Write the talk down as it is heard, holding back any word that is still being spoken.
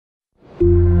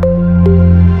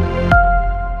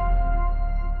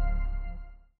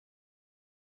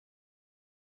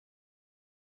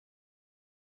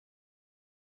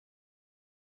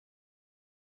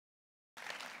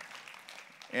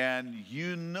and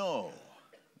you know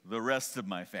the rest of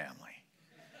my family.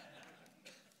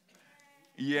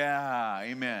 Yeah,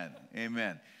 amen,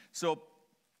 amen. So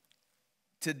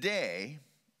today,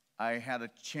 I had a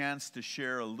chance to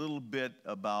share a little bit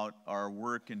about our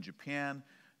work in Japan,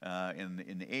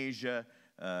 in Asia,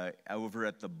 over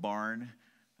at the barn,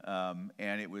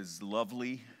 and it was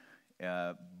lovely,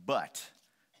 but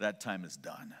that time is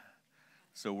done.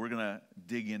 So we're going to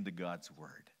dig into God's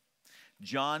Word.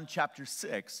 John chapter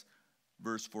 6,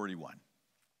 verse 41.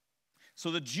 So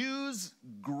the Jews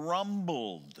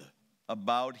grumbled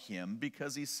about him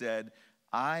because he said,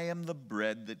 I am the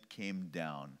bread that came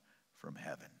down from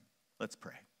heaven. Let's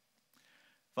pray.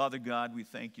 Father God, we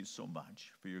thank you so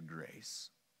much for your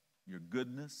grace, your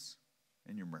goodness,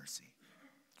 and your mercy.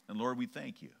 And Lord, we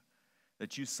thank you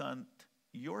that you sent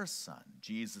your Son,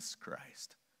 Jesus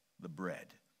Christ, the bread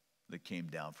that came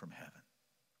down from heaven.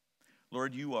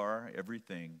 Lord, you are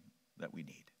everything that we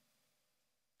need.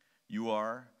 You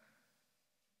are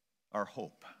our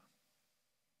hope.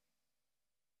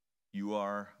 You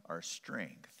are our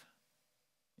strength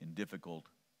in difficult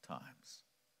times.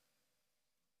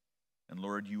 And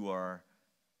Lord, you are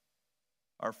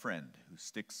our friend who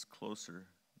sticks closer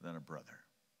than a brother.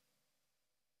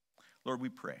 Lord, we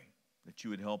pray that you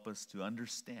would help us to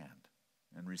understand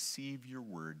and receive your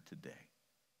word today.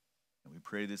 And we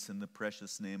pray this in the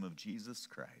precious name of Jesus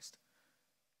Christ.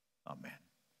 Amen.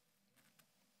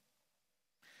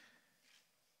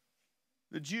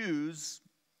 The Jews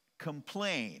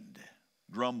complained,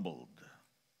 grumbled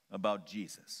about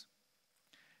Jesus.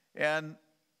 And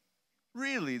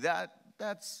really,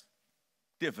 that's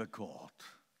difficult,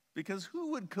 because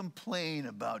who would complain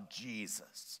about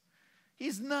Jesus?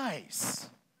 He's nice,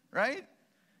 right?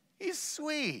 He's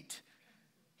sweet.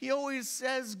 He always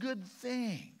says good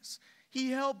things.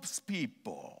 He helps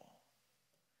people.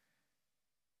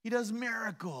 He does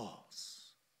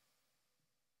miracles.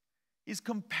 He's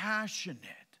compassionate.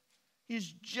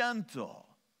 He's gentle.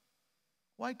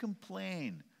 Why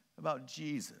complain about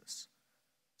Jesus?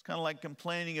 It's kind of like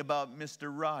complaining about Mr.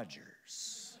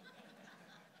 Rogers.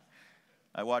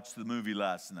 I watched the movie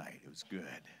last night. It was good.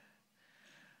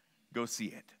 Go see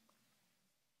it.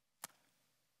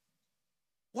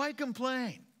 Why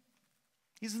complain?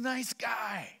 He's a nice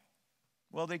guy.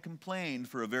 Well, they complained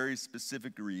for a very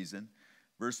specific reason.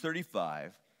 Verse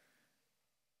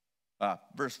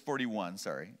 41,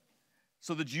 sorry.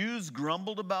 So the Jews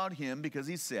grumbled about him because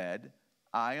he said,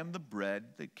 I am the bread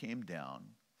that came down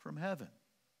from heaven.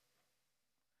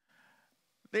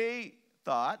 They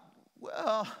thought,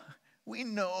 well, we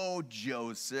know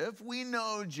Joseph. We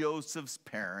know Joseph's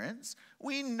parents.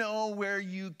 We know where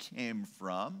you came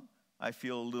from. I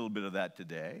feel a little bit of that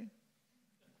today.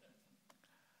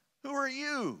 Who are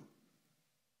you?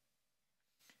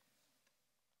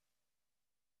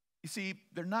 You see,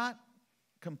 they're not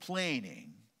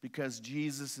complaining because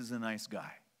Jesus is a nice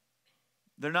guy.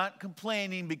 They're not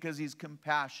complaining because he's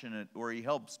compassionate or he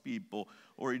helps people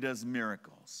or he does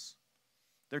miracles.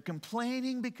 They're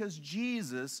complaining because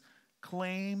Jesus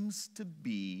claims to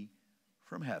be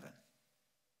from heaven.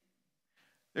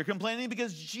 They're complaining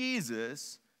because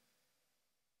Jesus,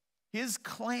 his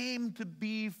claim to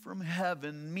be from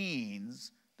heaven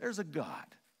means there's a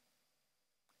God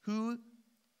who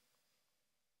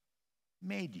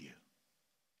made you.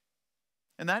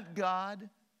 And that God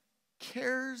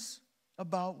cares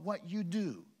about what you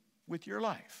do with your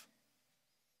life.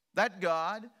 That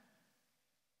God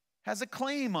has a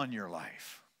claim on your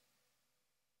life.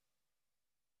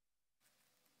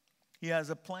 He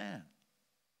has a plan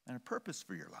and a purpose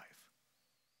for your life.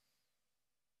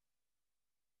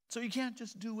 So you can't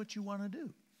just do what you want to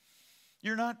do.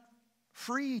 You're not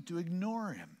free to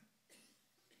ignore him.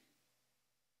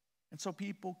 And so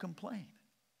people complain.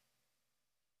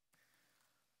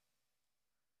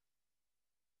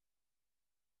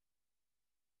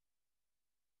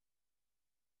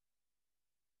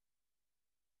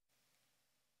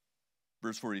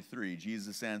 Verse 43,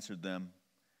 Jesus answered them,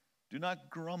 do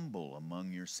not grumble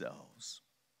among yourselves.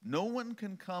 No one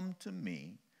can come to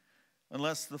me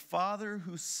unless the Father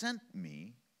who sent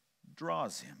me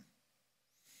draws him,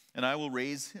 and I will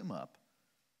raise him up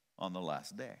on the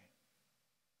last day.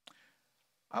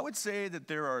 I would say that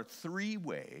there are three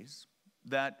ways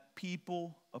that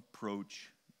people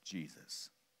approach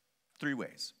Jesus. Three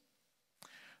ways.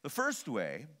 The first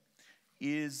way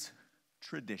is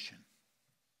tradition.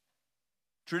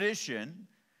 Tradition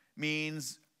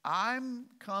means I'm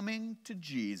coming to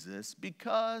Jesus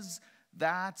because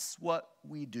that's what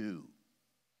we do.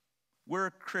 We're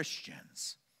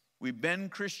Christians. We've been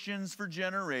Christians for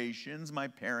generations. My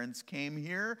parents came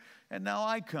here, and now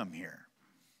I come here.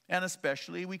 And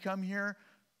especially we come here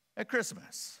at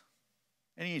Christmas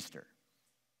and Easter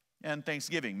and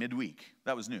Thanksgiving midweek.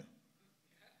 That was new.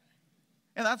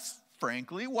 And that's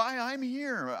frankly why I'm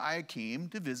here. I came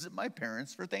to visit my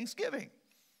parents for Thanksgiving.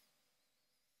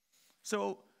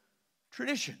 So,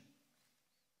 tradition.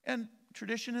 And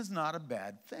tradition is not a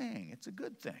bad thing. It's a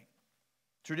good thing.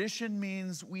 Tradition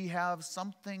means we have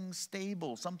something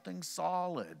stable, something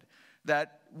solid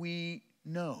that we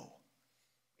know.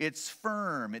 It's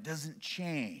firm. It doesn't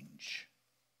change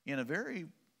in a very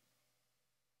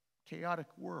chaotic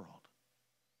world.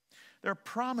 There are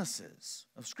promises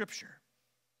of Scripture.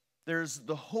 There's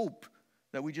the hope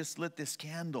that we just lit this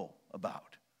candle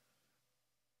about.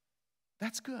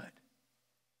 That's good.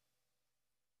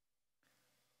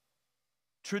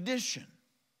 Tradition.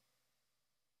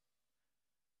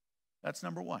 That's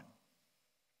number one.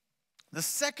 The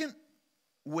second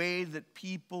way that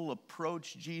people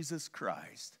approach Jesus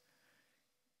Christ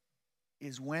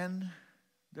is when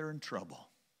they're in trouble,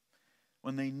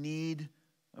 when they need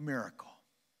a miracle,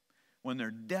 when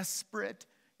they're desperate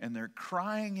and they're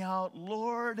crying out,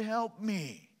 Lord, help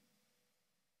me.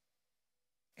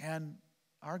 And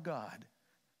our God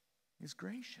is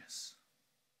gracious.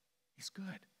 He's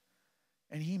good.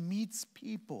 And He meets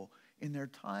people in their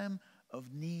time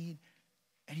of need,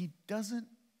 and He doesn't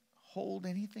hold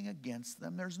anything against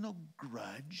them. There's no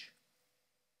grudge.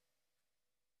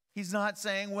 He's not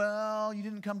saying, well, you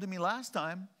didn't come to me last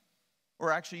time.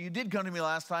 Or actually, you did come to me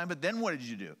last time, but then what did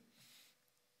you do?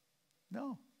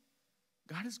 No.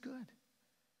 God is good.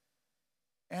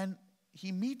 And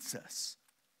He meets us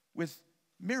with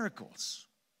miracles,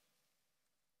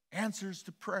 answers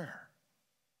to prayer.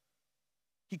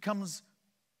 He comes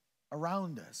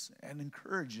around us and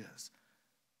encourages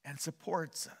and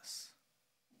supports us.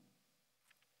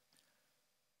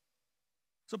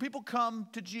 So people come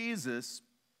to Jesus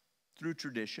through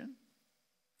tradition,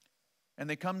 and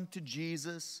they come to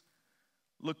Jesus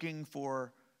looking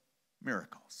for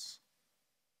miracles.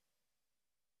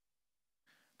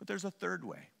 But there's a third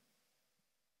way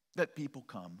that people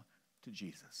come to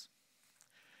Jesus.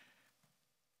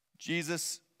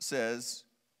 Jesus says,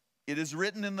 it is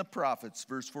written in the prophets,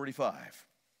 verse 45,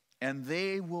 and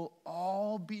they will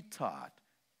all be taught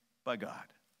by God.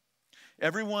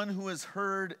 Everyone who has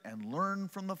heard and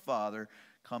learned from the Father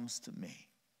comes to me.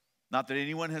 Not that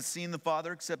anyone has seen the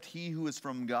Father except he who is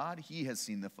from God. He has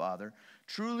seen the Father.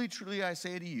 Truly, truly, I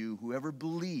say to you, whoever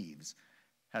believes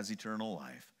has eternal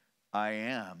life. I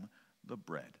am the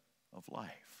bread of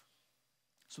life.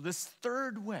 So this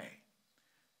third way,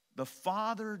 the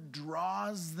Father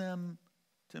draws them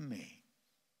to me,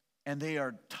 and they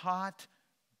are taught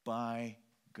by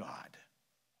God.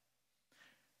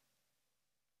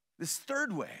 This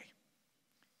third way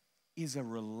is a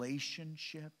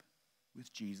relationship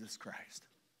with Jesus Christ.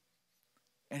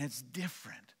 And it's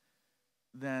different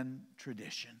than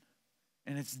tradition.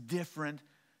 And it's different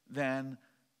than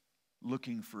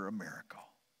looking for a miracle.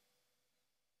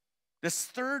 This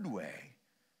third way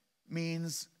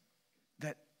means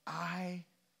that I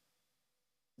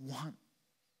want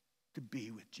to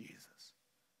be with Jesus.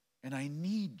 And I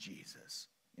need Jesus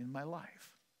in my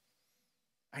life.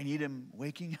 I need Him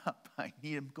waking up. I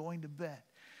need Him going to bed.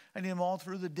 I need Him all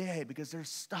through the day because there's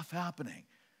stuff happening.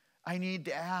 I need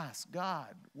to ask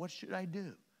God, what should I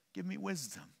do? Give me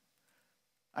wisdom.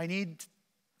 I need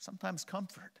sometimes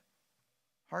comfort.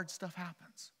 Hard stuff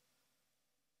happens.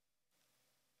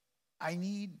 I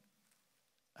need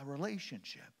a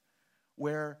relationship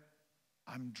where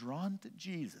I'm drawn to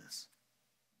Jesus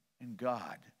and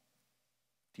God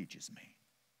teaches me.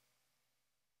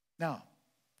 Now,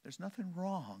 there's nothing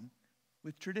wrong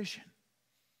with tradition.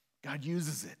 God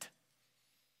uses it.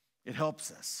 It helps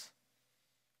us.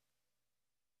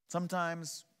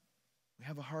 Sometimes we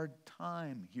have a hard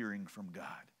time hearing from God.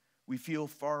 We feel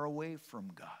far away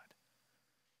from God.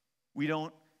 We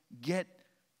don't get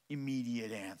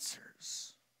immediate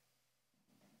answers.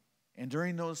 And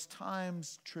during those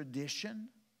times, tradition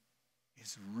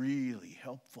is really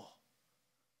helpful.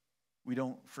 We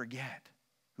don't forget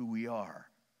who we are,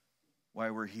 why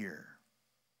we're here,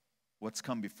 what's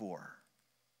come before,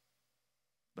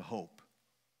 the hope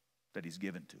that He's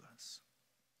given to us.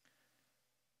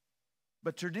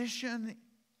 But tradition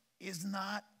is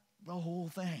not the whole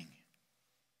thing.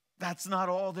 That's not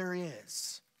all there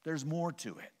is. There's more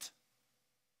to it.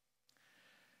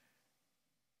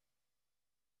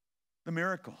 The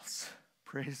miracles.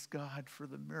 Praise God for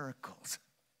the miracles.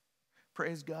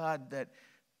 Praise God that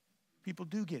people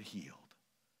do get healed.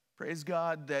 Praise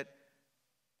God that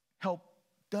help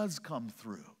does come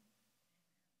through.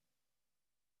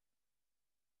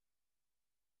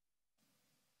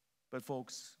 But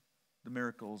folks, the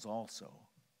miracles also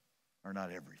are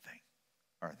not everything,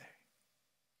 are they?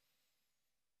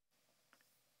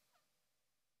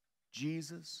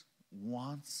 Jesus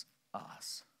wants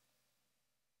us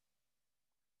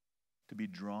to be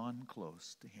drawn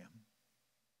close to him,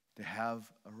 to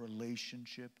have a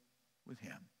relationship with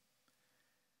him,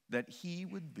 that he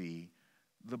would be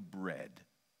the bread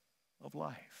of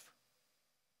life.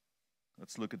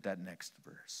 Let's look at that next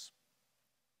verse.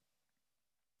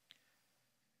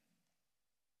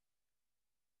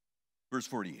 Verse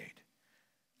 48.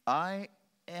 I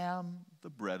am the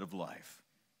bread of life.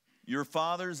 Your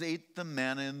fathers ate the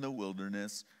manna in the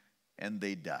wilderness, and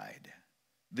they died.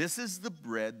 This is the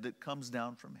bread that comes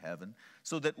down from heaven,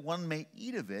 so that one may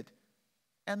eat of it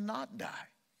and not die.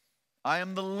 I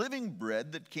am the living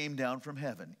bread that came down from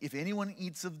heaven. If anyone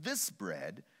eats of this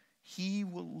bread, he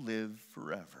will live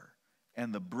forever.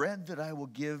 And the bread that I will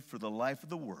give for the life of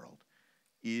the world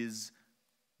is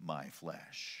my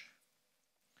flesh.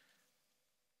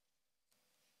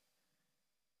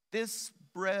 This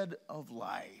bread of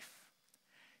life,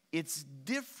 it's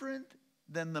different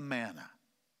than the manna.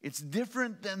 It's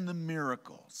different than the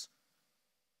miracles.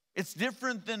 It's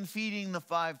different than feeding the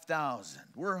 5,000.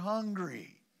 We're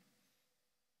hungry.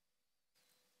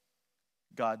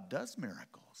 God does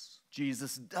miracles.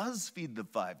 Jesus does feed the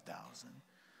 5,000.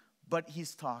 But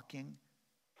he's talking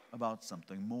about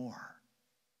something more.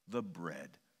 The bread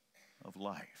of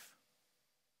life.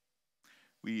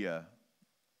 We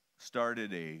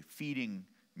started a feeding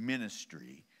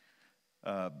ministry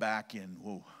back in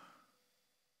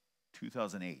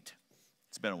 2008.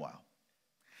 It's been a while.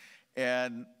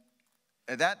 And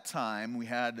at that time, we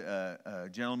had a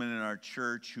gentleman in our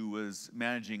church who was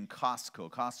managing Costco.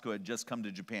 Costco had just come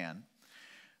to Japan.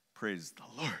 Praise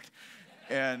the Lord.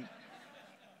 And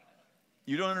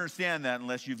you don't understand that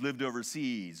unless you've lived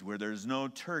overseas, where there's no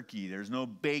turkey, there's no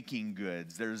baking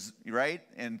goods, right?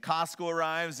 And Costco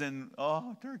arrives and,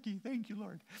 oh, turkey, thank you,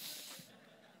 Lord.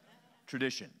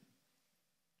 Tradition.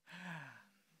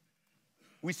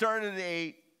 We started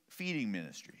a feeding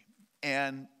ministry,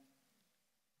 and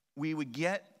we would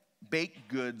get baked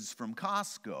goods from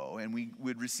Costco, and we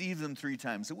would receive them 3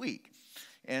 times a week.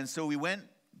 And so we went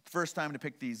first time to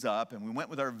pick these up, and we went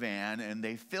with our van, and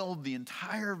they filled the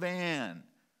entire van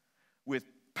with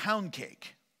pound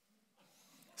cake.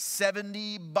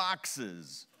 70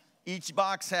 boxes. Each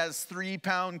box has 3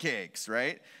 pound cakes,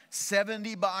 right?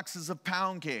 70 boxes of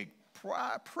pound cake.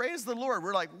 Praise the Lord.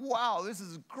 We're like, wow, this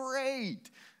is great.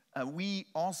 We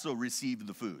also received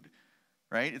the food,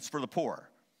 right? It's for the poor.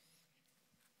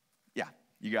 Yeah,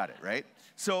 you got it, right?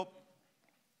 So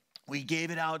we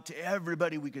gave it out to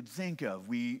everybody we could think of.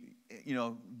 We,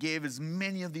 gave as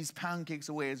many of these pound cakes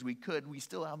away as we could. We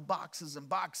still have boxes and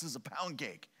boxes of pound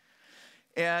cake.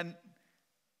 And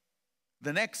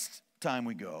the next time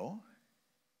we go,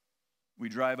 we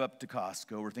drive up to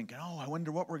Costco. We're thinking, oh, I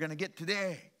wonder what we're going to get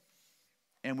today.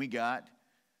 And we got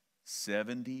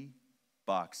 70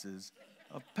 boxes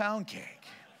of pound cake.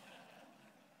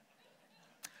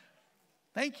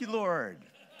 Thank you, Lord.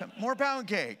 More pound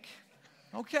cake.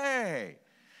 Okay.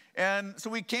 And so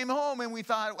we came home and we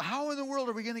thought, how in the world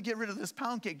are we going to get rid of this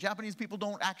pound cake? Japanese people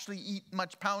don't actually eat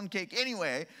much pound cake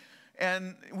anyway.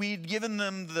 And we'd given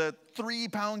them the 3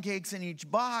 pound cakes in each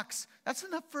box. That's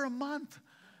enough for a month,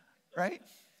 right?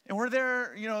 And we're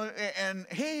there, and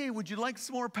hey, would you like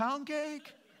some more pound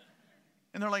cake?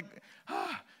 And they're like,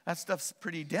 that stuff's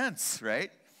pretty dense,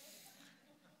 right?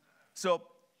 So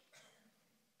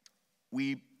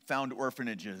we found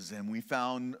orphanages, and we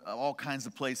found all kinds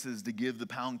of places to give the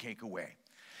pound cake away.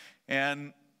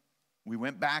 And we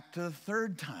went back to the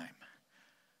 3rd time.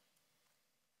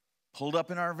 Pulled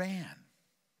up in our van.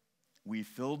 We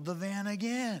filled the van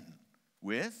again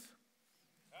with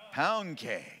pound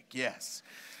cake, yes.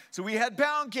 So we had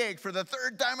pound cake for the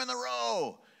 3rd time in a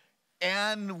row.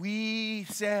 And we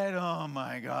said, oh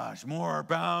my gosh, more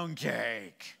pound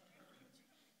cake.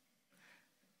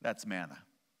 That's manna.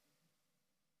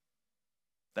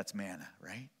 That's manna,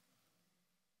 right?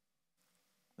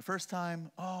 The first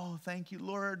time, oh, thank you,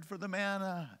 Lord, for the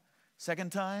manna.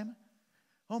 Second time,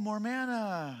 oh, more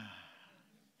manna.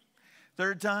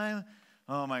 Third time,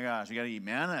 oh my gosh, you got to eat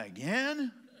manna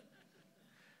again?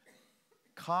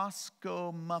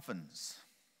 Costco muffins.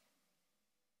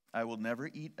 I will never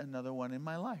eat another one in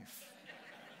my life.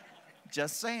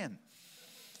 Just saying.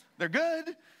 They're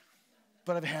good,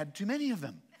 but I've had too many of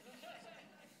them.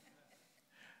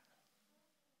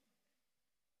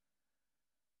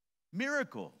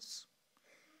 Miracles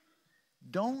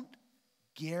don't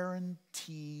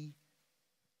guarantee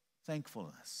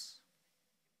thankfulness.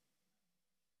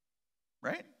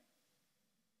 Right?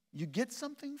 you get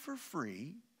something for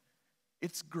free.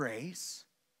 It's grace.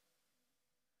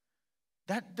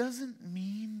 That doesn't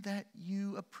mean that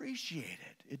you appreciate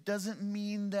it. It doesn't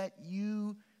mean that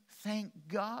you thank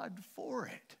God for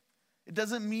it. It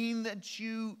doesn't mean that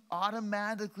you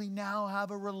automatically now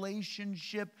have a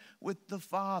relationship with the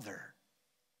Father,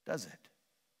 does it?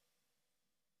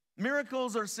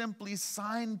 Miracles are simply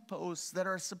signposts that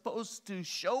are supposed to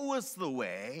show us the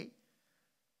way,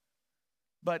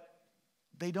 but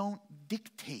they don't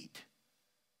dictate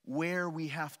where we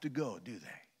have to go, do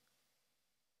they?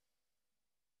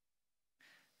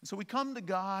 And so we come to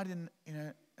God in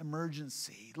an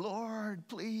emergency. Lord,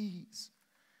 please.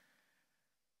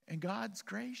 And God's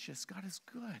gracious. God is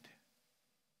good.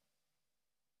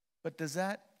 But does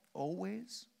that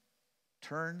always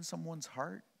turn someone's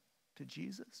heart to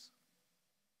Jesus?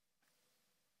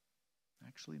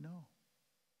 Actually, no.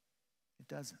 It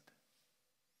doesn't.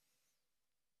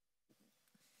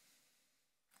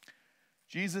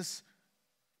 Jesus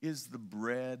is the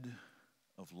bread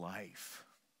of life.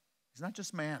 He's not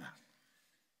just manna,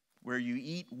 where you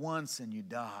eat once and you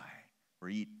die, or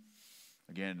eat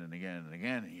again and again and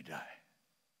again and you die.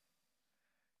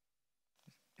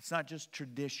 It's not just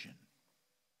tradition.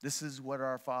 This is what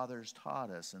our fathers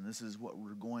taught us, and this is what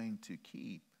we're going to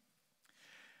keep.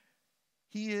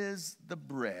 He is the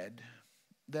bread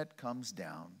that comes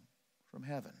down from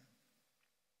heaven.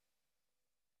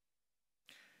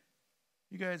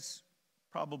 You guys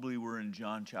probably were in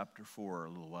John chapter 4 a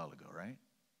little while ago, right?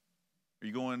 Are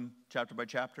you going chapter by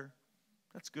chapter?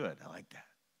 That's good. I like that.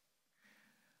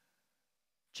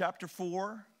 Chapter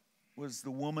 4 was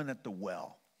the woman at the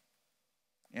well.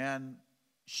 And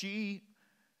she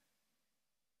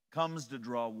comes to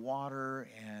draw water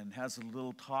and has a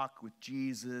little talk with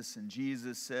Jesus. And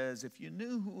Jesus says, if you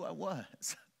knew who I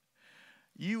was,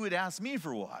 you would ask me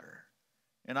for water.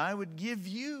 And I would give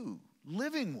you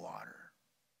living water.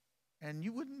 And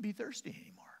you wouldn't be thirsty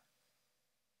anymore.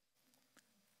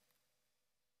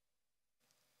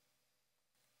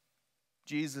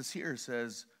 Jesus here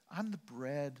says, I'm the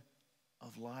bread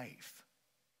of life.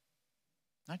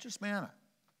 Not just manna.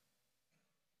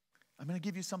 I'm going to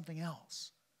give you something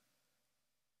else.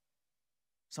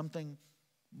 Something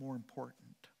more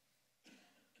important.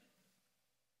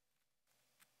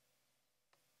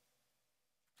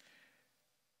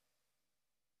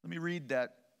 Let me read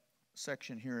that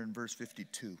section here in verse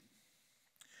 52.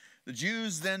 The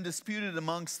Jews then disputed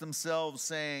amongst themselves,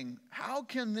 saying, how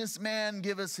can this man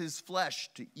give us his flesh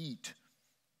to eat?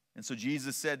 And so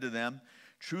Jesus said to them,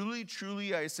 truly,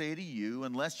 truly, I say to you,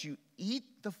 unless you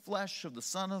eat the flesh of the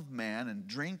Son of Man and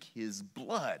drink his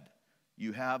blood,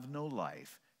 you have no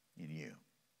life in you.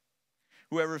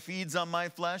 Whoever feeds on my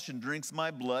flesh and drinks my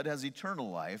blood has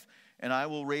eternal life, and I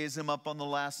will raise him up on the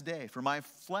last day. For my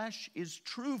flesh is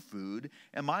true food,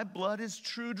 and my blood is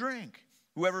true drink.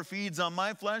 Whoever feeds on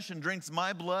my flesh and drinks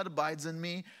my blood abides in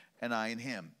me, and I in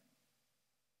him.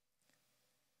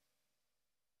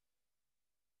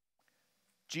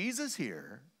 Jesus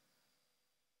here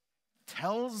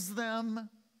tells them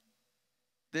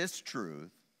this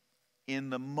truth in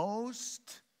the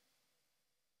most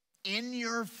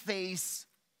in-your-face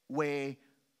way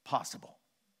possible.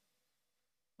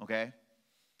 Okay?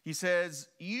 He says,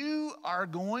 you are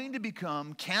going to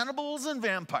become cannibals and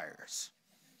vampires.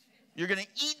 You're going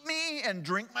to eat me and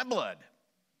drink my blood.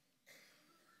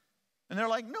 And they're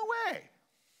like, no way.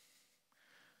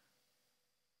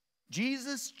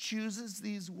 Jesus chooses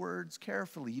these words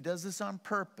carefully. He does this on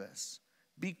purpose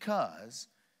because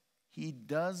he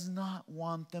does not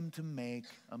want them to make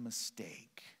a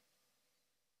mistake.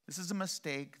 This is a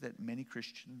mistake that many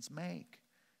Christians make.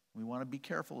 We want to be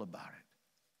careful about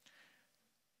it.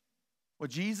 What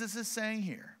Jesus is saying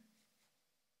here,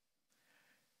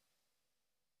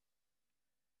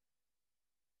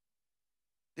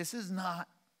 this is not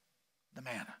the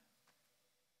manna.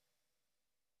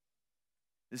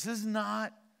 This is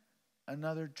not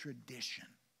another tradition.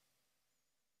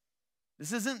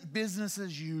 This isn't business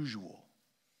as usual.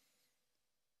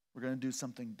 We're going to do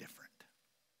something different.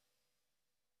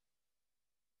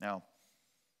 Now,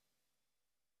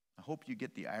 I hope you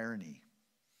get the irony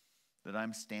that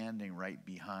I'm standing right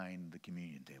behind the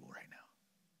communion table right now.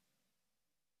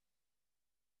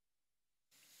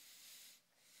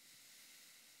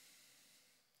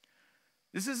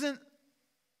 This isn't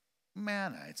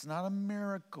manna. It's not a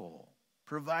miracle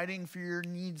providing for your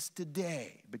needs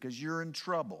today because you're in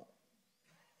trouble.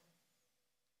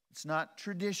 It's not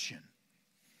tradition.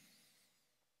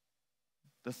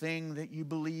 The thing that you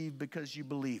believe because you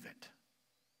believe it.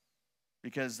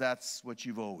 Because that's what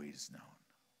you've always known.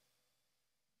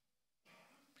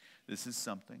 This is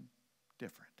something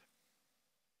different.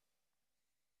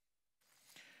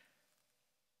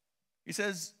 He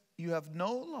says, you have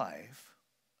no life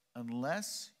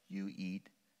unless you eat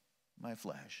my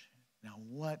flesh. Now,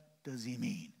 what does he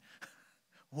mean?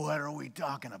 What are we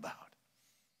talking about?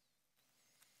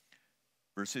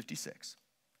 Verse 56.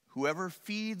 Whoever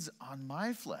feeds on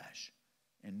my flesh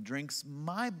and drinks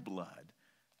my blood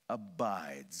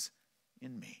abides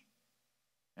in me,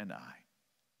 and I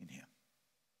in him.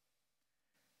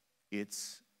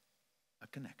 It's a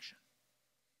connection.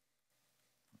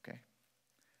 Okay?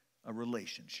 A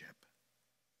relationship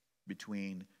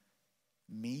between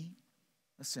me,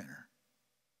 a sinner,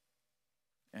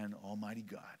 and Almighty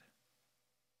God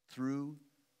through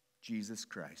Jesus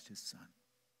Christ, his Son.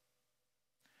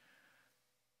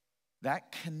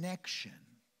 That connection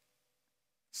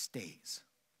stays.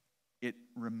 It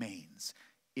remains.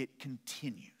 It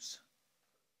continues.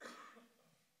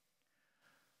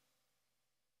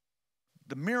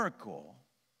 The miracle,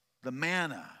 the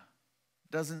manna,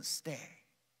 doesn't stay.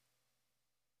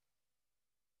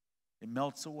 It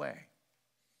melts away.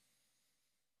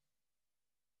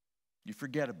 You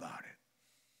forget about it.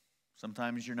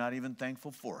 Sometimes you're not even thankful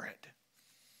for it.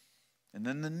 And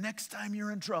then the next time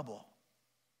you're in trouble,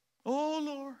 oh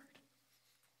Lord.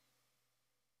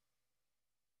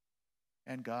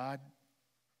 And God,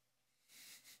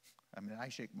 I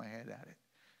shake my head at it.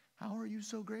 How are you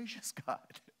so gracious, God?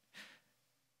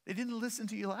 They didn't listen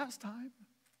to you last time.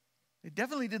 They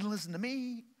definitely didn't listen to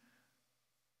me.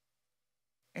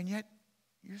 And yet,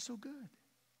 you're so good.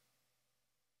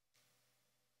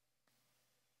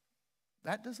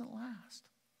 That doesn't last.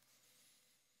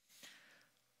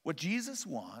 What Jesus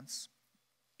wants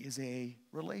is a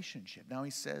relationship. Now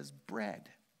he says bread,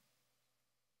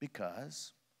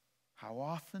 because how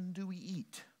often do we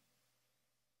eat?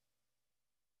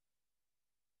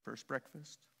 First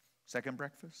breakfast? Second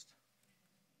breakfast?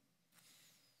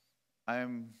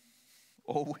 I'm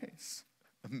always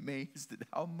amazed at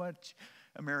how much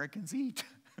Americans eat.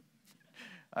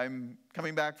 I'm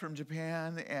coming back from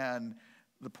Japan, and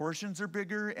the portions are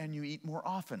bigger, and you eat more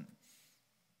often.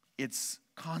 It's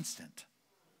constant,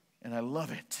 and I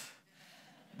love it.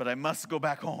 But I must go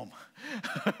back home.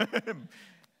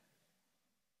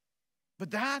 But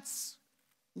that's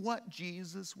what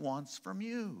Jesus wants from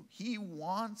you. He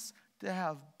wants to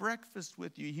have breakfast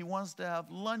with you. He wants to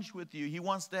have lunch with you. He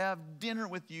wants to have dinner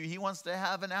with you. He wants to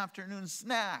have an afternoon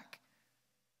snack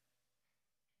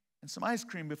and some ice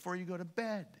cream before you go to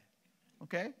bed.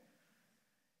 Okay?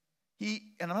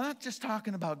 And I'm not just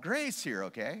talking about grace here,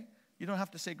 okay? You don't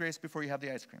have to say grace before you have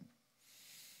the ice cream.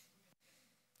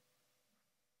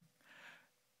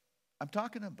 I'm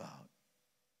talking about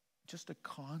just a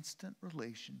constant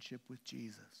relationship with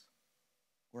Jesus,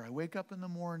 where I wake up in the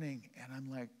morning and I'm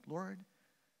like, Lord,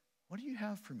 what do you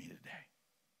have for me today?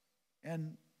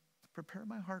 And prepare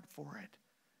my heart for it.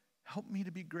 Help me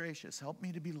to be gracious. Help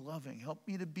me to be loving. Help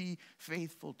me to be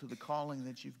faithful to the calling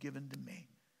that you've given to me.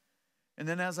 And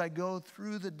then as I go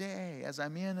through the day, as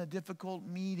I'm in a difficult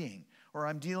meeting, or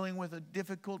I'm dealing with a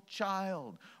difficult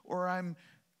child, or I'm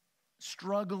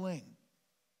struggling,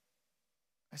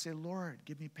 I say, Lord,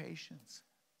 give me patience.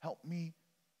 Help me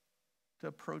to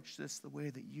approach this the way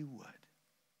that you would.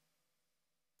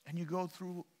 And you go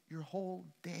through your whole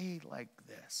day like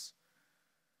this.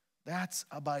 That's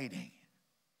abiding.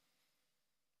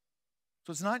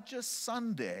 So it's not just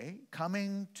Sunday,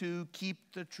 coming to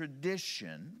keep the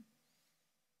tradition.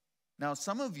 Now,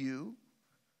 some of you,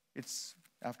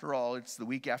 after all, it's the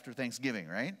week after Thanksgiving,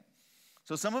 right?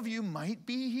 So some of you might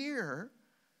be here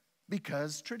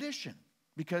because tradition,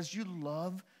 because you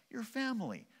love your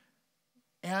family.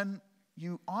 And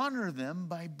you honor them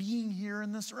by being here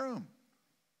in this room.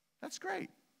 That's great.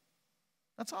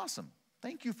 That's awesome.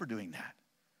 Thank you for doing that.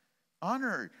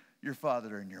 Honor your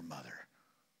father and your mother.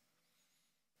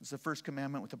 It's the first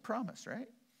commandment with a promise, right?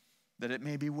 That it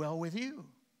may be well with you.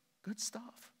 Good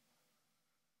stuff.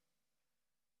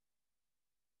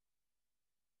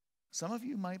 Some of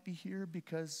you might be here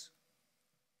because,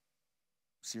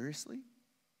 seriously,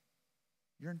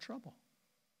 you're in trouble.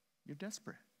 You're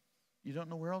desperate. You don't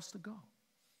know where else to go.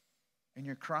 And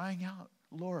you're crying out,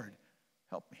 Lord,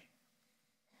 help me.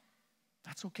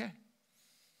 That's okay.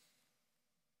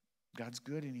 God's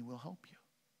good and he will help you.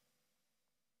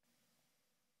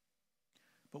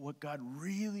 But what God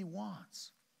really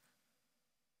wants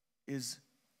is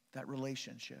that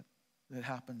relationship that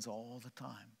happens all the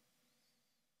time.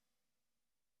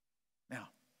 Now,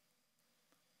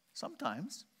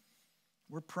 sometimes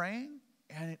we're praying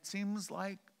and it seems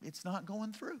like it's not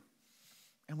going through.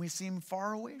 And we seem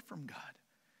far away from God.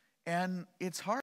 And it's hard.